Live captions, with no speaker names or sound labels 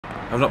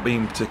I've not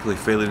been particularly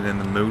feeling in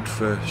the mood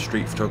for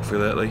street photography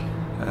lately,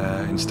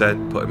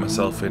 instead putting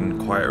myself in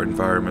quieter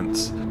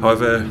environments.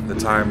 However, the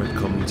time had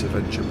come to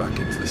venture back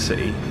into the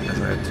city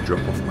as I had to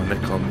drop off my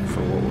Nikon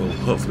for what will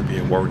hopefully be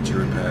a warranty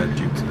repair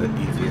due to the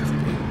EVF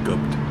being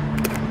gubbed.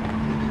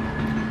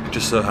 It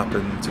just so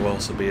happened to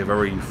also be a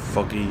very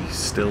foggy,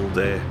 still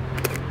day,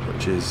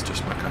 which is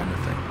just my kind of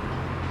thing.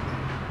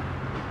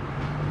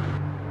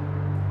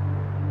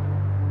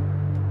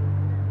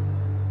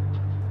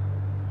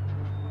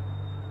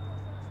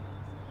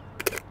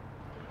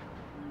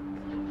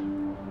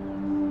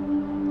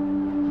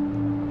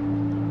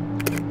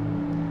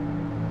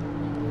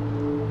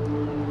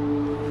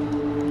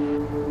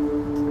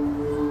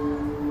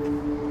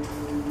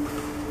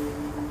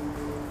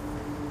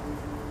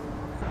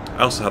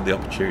 I also had the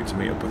opportunity to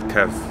meet up with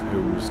Kev,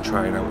 who was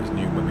trying out his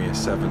new Mamiya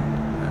 7.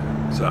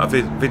 So I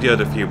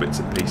videoed a few bits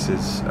and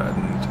pieces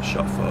and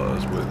shot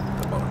photos with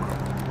the Monochrom.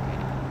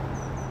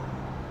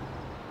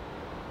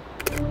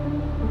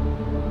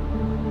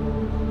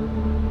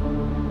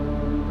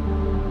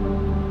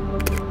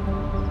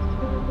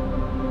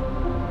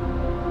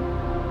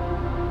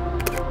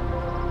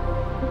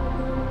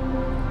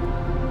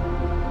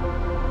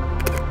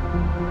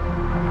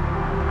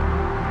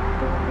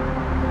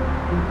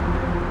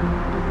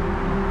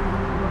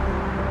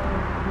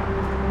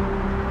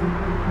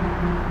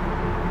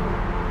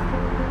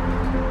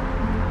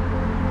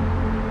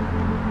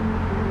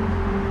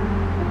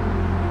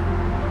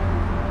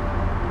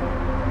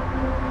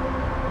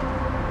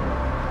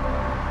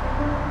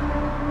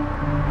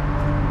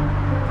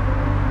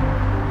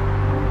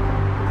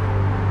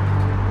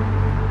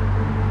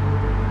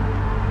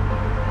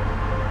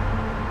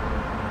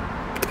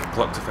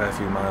 Clocked a fair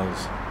few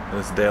miles, and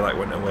as the daylight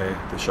went away,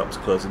 the shop's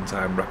closing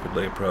time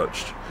rapidly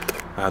approached.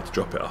 I had to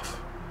drop it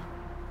off.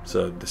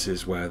 So this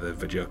is where the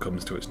video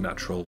comes to its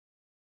natural